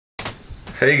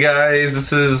Hey guys,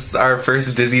 this is our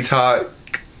first Dizzy Talk.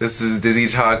 This is Dizzy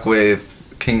Talk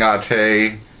with King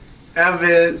Ate.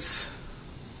 Evans.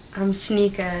 I'm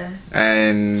Tanika.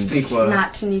 And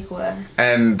Not Taniqua.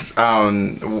 And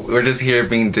we're just here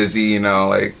being dizzy, you know,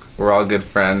 like we're all good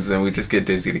friends and we just get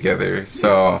dizzy together.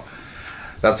 So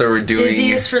that's what we're doing.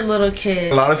 Dizzy is for little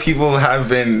kids. A lot of people have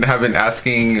been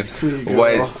asking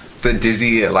what the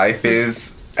dizzy life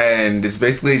is. And it's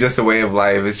basically just a way of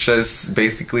life. It's just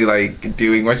basically like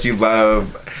doing what you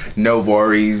love, no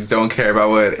worries, don't care about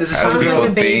what other people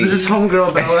think. This is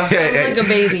homegirl Bella. Sounds like a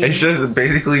baby. It's just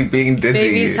basically being dizzy.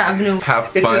 Babies have fun.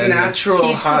 It's a natural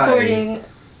Keep supporting.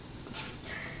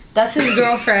 That's his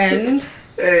girlfriend.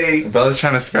 Hey. Bella's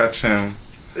trying to scratch him.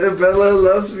 Bella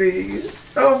loves me.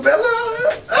 Oh,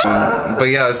 Bella. But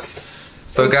yes.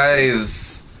 So guys.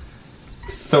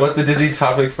 So what's the dizzy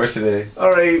topic for today?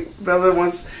 Alright, Bella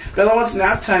wants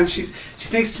nap time. She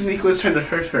thinks Taniqua's trying to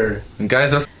hurt her. And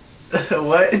guys,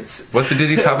 what? What's the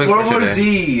dizzy topic for today? World War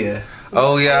Z.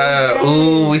 Oh yeah. Yes.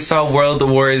 Ooh, we saw World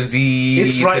War Z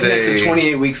It's right today. next to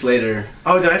 28 weeks later.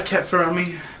 Oh, did I have cat fur on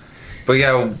me? But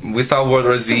yeah, we saw World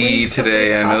War Z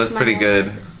today and it was pretty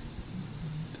good.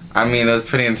 I mean, it was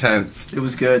pretty intense. It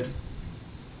was good.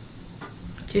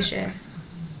 Touche.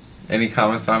 Any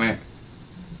comments on it?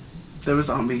 There was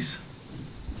zombies.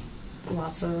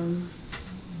 Lots of them.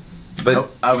 But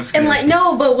oh, I was scared. And like,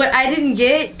 no, but what I didn't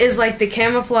get is like the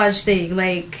camouflage thing.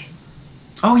 Like,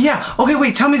 oh yeah. Okay,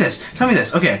 wait. Tell me this.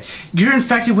 Okay, you're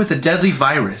infected with a deadly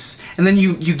virus, and then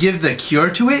you give the cure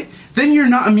to it. Then you're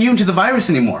not immune to the virus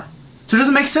anymore. So it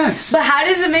doesn't make sense. but how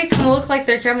does it make them look like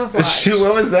they're camouflage? shoot,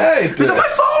 what was that? Was that my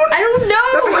phone? I don't know.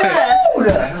 That's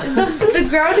my phone. The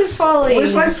ground is falling.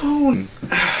 Where's my phone?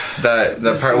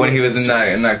 The part when he was in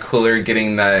that cooler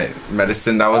getting that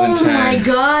medicine, that was intense. Oh my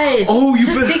gosh. Oh, you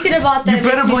just better, thinking about that. You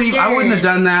better believe I wouldn't have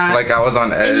done that. Like I was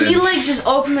on edge. And he like just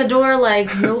opened the door like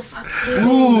no fucks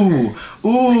given.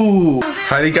 Ooh.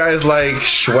 How do you guys like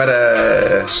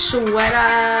Shweta? Shweta.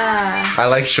 I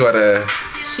like Shweta.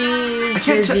 She's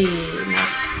busy.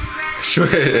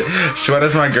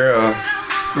 Shweta's my girl.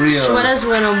 Real. Shweta's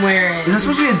what I'm wearing. Is that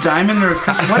supposed to be a diamond or a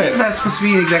crystal? What is that supposed to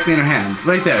be exactly in her hand?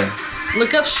 Right there.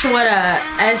 Look up Shweta.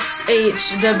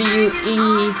 SHWETA.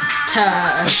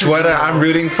 Shweta, I'm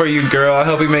rooting for you, girl. I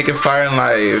hope you make it far in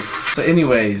life. But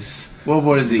anyways, World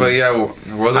War Z. But yeah,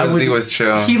 World War Z was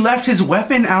chill. He left his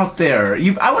weapon out there.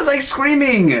 I was like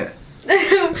screaming.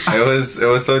 It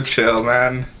was so chill,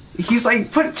 man. He's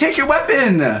like, take your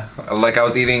weapon. Like I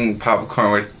was eating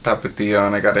popcorn with Tapatio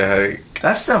and I got a headache.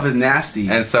 That stuff is nasty.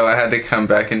 And so I had to come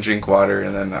back and drink water,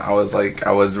 and then I was like,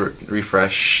 I was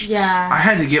refreshed. Yeah. I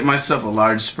had to get myself a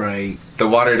large Sprite. The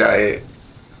water diet.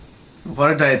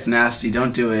 Water diet's nasty.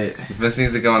 Don't do it. This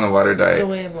needs to go on the water diet. It's a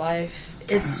way of life.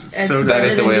 It's So that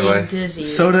is the way of life. Dizzy.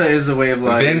 Soda is the way of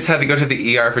life. Vince had to go to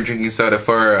the ER for drinking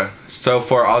soda. So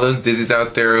for all those dizzies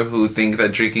out there who think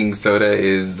that drinking soda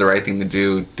is the right thing to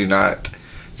do, do not.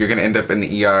 You're gonna end up in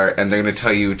the ER, and they're gonna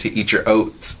tell you to eat your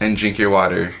oats and drink your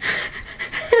water.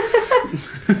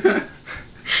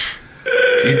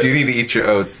 You do need to eat your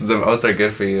oats. The oats are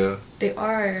good for you. They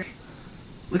are.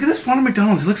 Look at this Ronald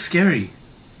McDonald's. It looks scary.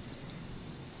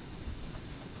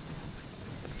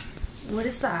 What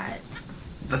is that?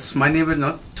 That's My Neighbor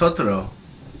Totoro.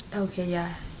 Okay,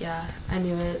 yeah, I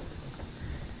knew it.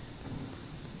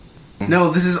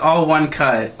 No, this is all one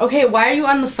cut. Okay, why are you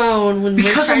on the phone when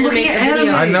Because we're trying I'm to make looking a at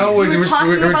video? anime. I know we're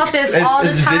talking about this all the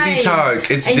time. It's Dizzy Talk.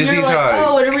 It's and Dizzy you're like, Talk.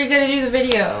 oh, when are we gonna do the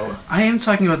video? I am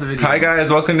talking about the video. Hi guys,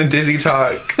 welcome to Dizzy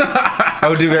Talk.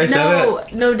 Oh, did I say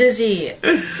that? No, Dizzy.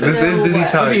 This is Dizzy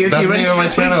Talk. Okay, That's the ready? name of my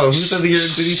channel. Who said that you're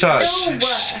Dizzy Talk?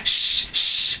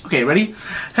 Okay, ready?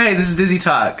 Hey, this is Dizzy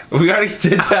Talk. We already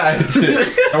did that.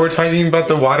 And we're talking about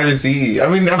the water Z. I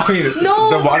mean, No,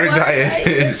 the water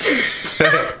diet.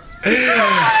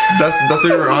 That's what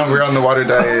we're on. We're on the water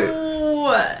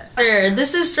diet.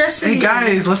 This is stressing me. Hey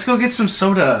guys, let's go get some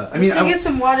soda. I mean, Let's go get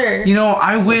some water. You know,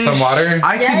 I wish some water.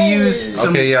 I could use some.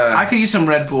 Okay, yeah. I could use some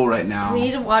Red Bull right now. We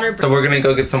need a water break. So we're gonna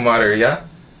go get some water. Yeah.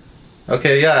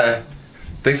 Okay. Yeah.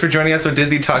 Thanks for joining us with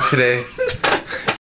Dizzy Talk today.